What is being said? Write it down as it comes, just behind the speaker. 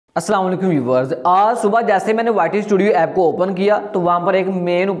अस्सलाम वालेकुम व्यूवर्स। आज सुबह जैसे मैंने वाईटी स्टूडियो ऐप को ओपन किया तो वहाँ पर एक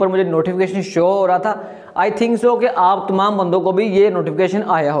मेन ऊपर मुझे नोटिफिकेशन शो हो रहा था। आई थिंक सो कि आप तमाम बंदों को भी ये नोटिफिकेशन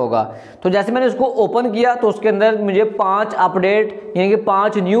आया होगा। तो जैसे मैंने इसको ओपन किया तो उसके अंदर मुझे 5 अपडेट यानी कि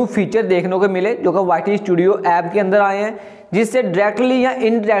 5 न्यू फीचर देखने को मिले जो कि वाईटी स्टूडियो ऐप के अंदर आए हैं, जिससे डायरेक्टली या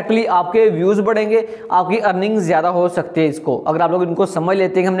इनडायरेक्टली आपके व्यूज़ बढ़ेंगे, आपकी अर्निंग ज़्यादा हो सकती है। इसको अगर आप लोग इनको समझ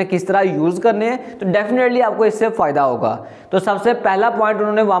लेते हैं कि हमने किस तरह यूज़ करने हैं तो डेफिनेटली आपको इससे फ़ायदा होगा। तो सबसे पहला पॉइंट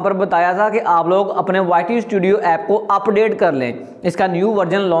उन्होंने वहाँ पर बताया था कि आप लोग अपने वाईटी स्टूडियो ऐप को अपडेट कर लें। इसका न्यू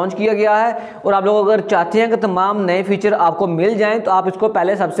वर्जन लॉन्च किया गया है और आप लोग अगर चाहते हैं कि तमाम नए फीचर आपको मिल जाएँ तो आप इसको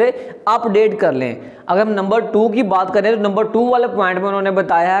पहले सबसे अपडेट कर लें। अगर हम नंबर 2 की बात करें तो नंबर 2 वाले पॉइंट में उन्होंने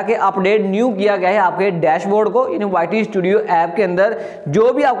बताया है कि अपडेट न्यू किया गया है आपके डैशबोर्ड को, यानी वाईटी स्टूडियो ऐप के अंदर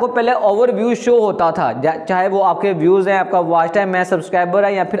जो भी आपको पहले ओवरव्यू शो होता था, चाहे वो आपके व्यूज़ हैं, आपका वॉच टाइम है, सब्सक्राइबर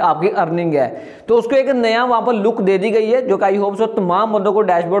है या फिर आपकी अर्निंग है, तो उसको एक नया वहाँ पर लुक दे दी गई है जो कि आई होप सो तमाम बंदों को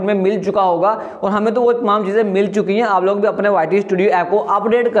डैशबोर्ड में मिल चुका होगा और हमें तो वो तमाम चीज़ें मिल चुकी हैं। आप लोग भी अपने वाईटी स्टूडियो ऐप को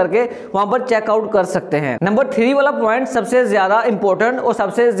अपडेट करके वहाँ पर चेकआउट कर सकते हैं। नंबर 3 वाला पॉइंट सबसे ज़्यादा इंपॉर्टेंट और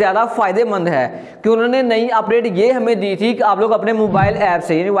सबसे ज़्यादा फायदेमंद है कि उन्होंने नई अपडेट ये हमें दी थी कि आप लोग अपने मोबाइल ऐप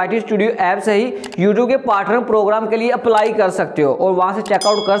से यानी वाईटी स्टूडियो ऐप से ही यूट्यूब के पार्टनर प्रोग्राम के लिए अप्लाई कर सकते हो और वहां से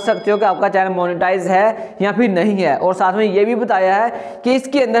चेकआउट कर सकते हो कि आपका चैनल मोनेटाइज है या फिर नहीं है। और साथ में ये भी बताया है कि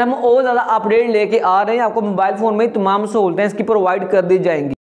इसके अंदर हम और ज़्यादा अपडेट लेके आ रहे हैं, आपको मोबाइल फ़ोन में तमाम सहूलतें इसकी प्रोवाइड कर दी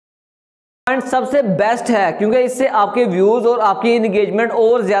जाएंगी। पॉइंट सबसे बेस्ट है क्योंकि इससे आपके व्यूज और आपकी एंगेजमेंट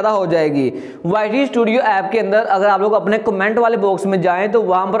और ज्यादा हो जाएगी। वाईटी स्टूडियो ऐप के अंदर अगर आप लोग अपने कमेंट वाले बॉक्स में जाएं तो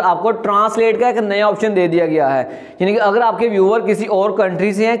वहां पर आपको ट्रांसलेट का एक नया ऑप्शन दे दिया गया है, यानी कि अगर आपके व्यूअर किसी और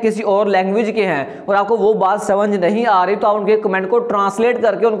कंट्री से हैं, किसी और लैंग्वेज के हैं और आपको वो बात समझ नहीं आ रही तो आप उनके कमेंट को ट्रांसलेट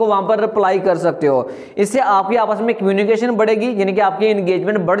करके उनको वहां पर रिप्लाई कर सकते हो। इससे आपकी आपस में कम्युनिकेशन बढ़ेगी, यानी कि आपकी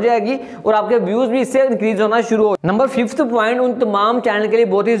एंगेजमेंट बढ़ जाएगी और आपके व्यूज भी इससे इंक्रीज होना शुरू हो। नंबर 5th पॉइंट उन तमाम चैनल के लिए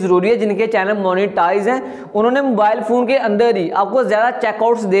बहुत ही जरूरी है जिनके चैनल मोनेटाइज हैं। उन्होंने मोबाइल फोन के अंदर ही आपको ज्यादा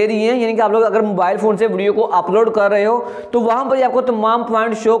चेकआउट्स दे रही हैं, यानी कि आप लोग अगर मोबाइल फोन से वीडियो को अपलोड कर रहे हो तो वहां पर आपको तमाम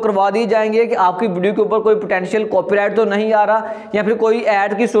पॉइंट शो करवा दी जाएंगे कि आपकी वीडियो के ऊपर कोई पोटेंशियल कॉपीराइट तो नहीं आ रहा या फिर कोई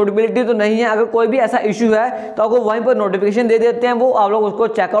ऐड की सूटेबिलिटी तो नहीं है। अगर कोई भी ऐसा इशू है तो आपको वहीं पर नोटिफिकेशन दे देते हैं, वो आप लोग उसको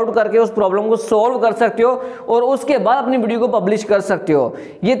चेकआउट करके उस प्रॉब्लम को सोल्व कर सकते हो और उसके बाद अपनी वीडियो को पब्लिश कर सकते हो।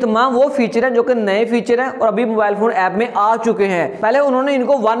 ये तमाम वो फीचर हैं जो कि नए फीचर हैं और अभी मोबाइल फोन ऐप में आ चुके हैं। पहले उन्होंने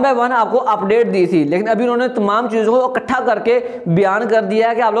इनको 1 बाय 1 आपको अपडेट दी थी, लेकिन अभी उन्होंने तमाम चीजों को इकट्ठा करके बयान कर दिया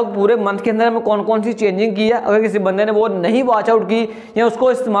है कि आप लोग पूरे मंथ के अंदर में कौन कौन सी चेंजिंग की है। अगर किसी बंदे ने वो नहीं वॉच आउट की या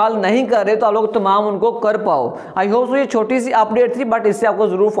उसको इस्तेमाल नहीं कर रहे तो आप लोग तमाम उनको कर पाओ। आई होप सो ये छोटी सी अपडेट थी बट इससे आपको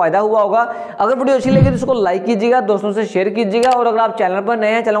जरूर फायदा हुआ होगा। अगर वीडियो अच्छी लगी तो इसको लाइक कीजिएगा, दोस्तों से शेयर कीजिएगा और अगर आप चैनल पर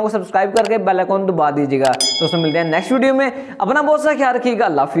नए हैं चैनल को सब्सक्राइब करके बेल आइकन दबा दीजिएगा। दोस्तों मिलते हैं नेक्स्ट वीडियो में। अपना बहुत सा ख्याल रखिएगा।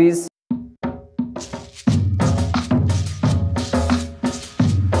 अल्लाह हाफिज।